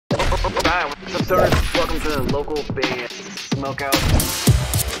Hi, what's up, stoners? Welcome to the local band Smokeout.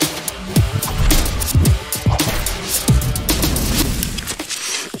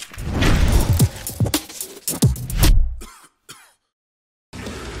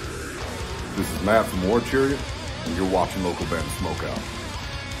 This is Matt from War Chariot, and you're watching local band Smokeout.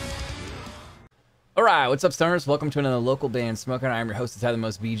 Alright, what's up, stoners? Welcome to another local band Smokeout. I'm your host, Tyler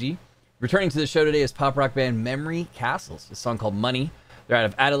Most BG. Returning to the show today is pop rock band Memory Castles, a song called Money. They're out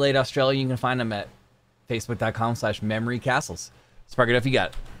of Adelaide, Australia. You can find them at facebook.com/memorycastles. Spark it up, you got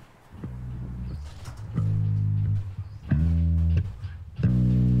it.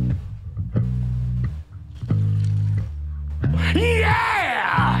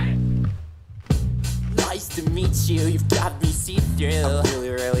 Yeah! Nice to meet you, you've got me see-through. I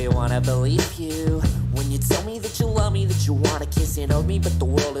really wanna believe you when you tell me that you love me, that you wanna kiss and hug me, but the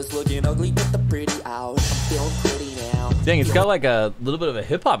world is looking ugly, but the pretty out. I'm feeling pretty now. Dang, it's got like a little bit of a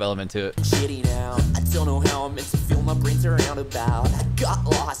hip-hop element to it. Shitty now. I don't know how I'm meant to feel, my brain's around about. I got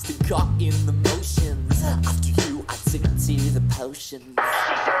lost and caught in the motions. After you, I took to the potions.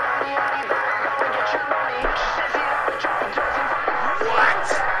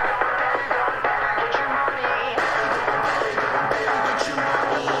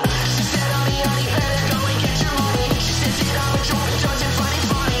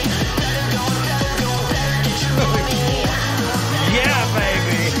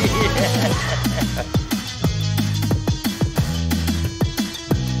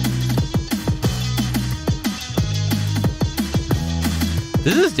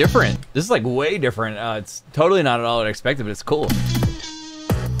 This is different. This is like way different. It's totally not at all what I expected, but it's cool.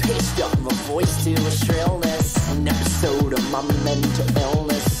 Pitched up my voice to a shrillness, an episode of my mental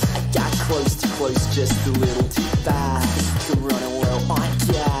illness. I got close, just a little too fast. I'm running low on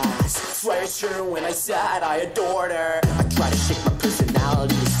gas. Flasher when I said I adored her. I try to shake my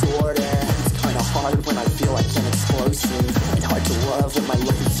personality disorder. It's kinda hard when I feel like an explosive, and hard to love when my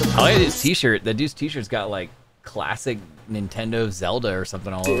look is so. I like his t-shirt. That dude's t-shirt's got like classic Nintendo Zelda or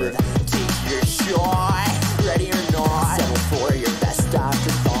something all over it. Take your shot, ready or not. Settle for your best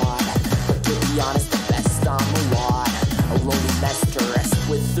afterthought. But to be honest, the best on the lot. A lonely mess to rest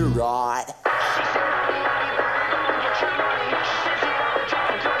with the rod.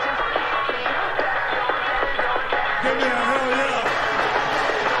 Give me a hell yeah!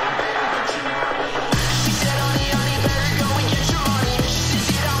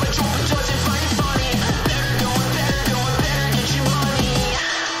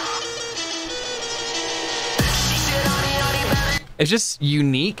 It's just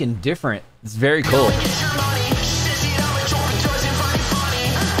unique and different. It's very cool. Yeah,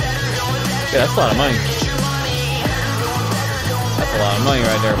 that's a lot of money. That's a lot of money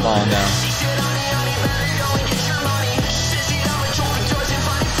right there falling down.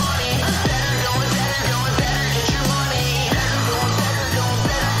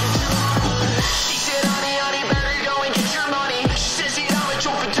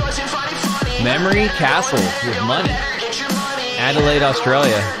 Memory Castles with Money. Adelaide,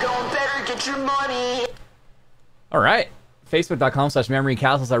 Australia. All right.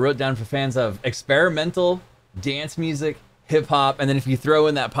 Facebook.com/memorycastles. I wrote down for fans of experimental dance music, hip hop, and then if you throw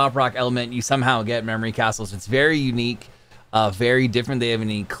in that pop rock element, you somehow get Memory Castles. It's very unique, very different. They have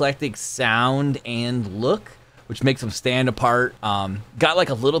an eclectic sound and look, which makes them stand apart. Got like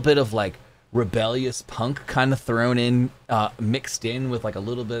a little bit of like rebellious punk kind of thrown in, mixed in with like a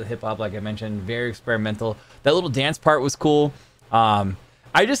little bit of hip hop, like I mentioned. Very experimental. That little dance part was cool. I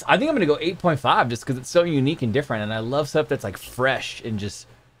think I'm gonna go 8.5 just because it's so unique and different, and I love stuff that's like fresh and just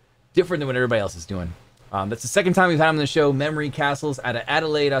different than what everybody else is doing. That's the second time we've had them on the show. Memory Castles out of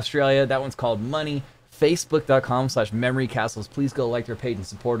Adelaide, Australia. That one's called Money. Facebook.com/memorycastles. Please go like their page and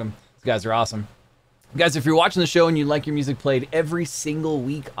support them. These guys are awesome. Guys, if you're watching the show and you like your music played every single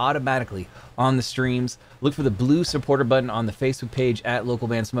week automatically on the streams, look for the blue supporter button on the Facebook page at Local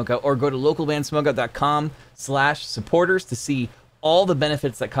Band Smokeout, or go to localbandsmokeout.com/supporters to see all the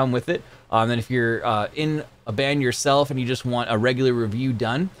benefits that come with it. And if you're in a band yourself and you just want a regular review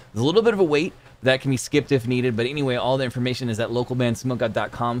done, there's a little bit of a wait. That can be skipped if needed. But anyway, all the information is at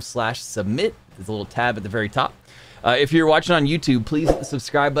localbandsmokeout.com/submit. There's a little tab at the very top. If you're watching on YouTube, please hit the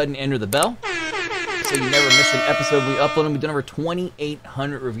subscribe button, enter the bell, so you never miss an episode we upload them. We've done over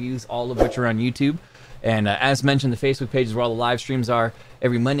 2,800 reviews, all of which are on YouTube. And as mentioned, the Facebook page is where all the live streams are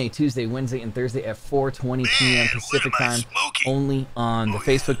every Monday, Tuesday, Wednesday, and Thursday at 4:20 p.m. Pacific time, only on the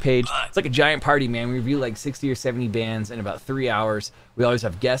Facebook page. It's like a giant party, man. We review like 60 or 70 bands in about 3 hours. We always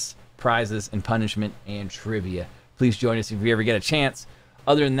have guests, prizes, and punishment, and trivia. Please join us if you ever get a chance.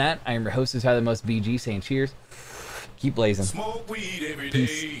 Other than that, I am your host, Tyler Most BG, saying cheers. Keep blazing. Smoke weed every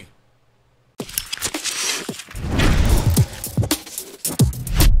Peace. day.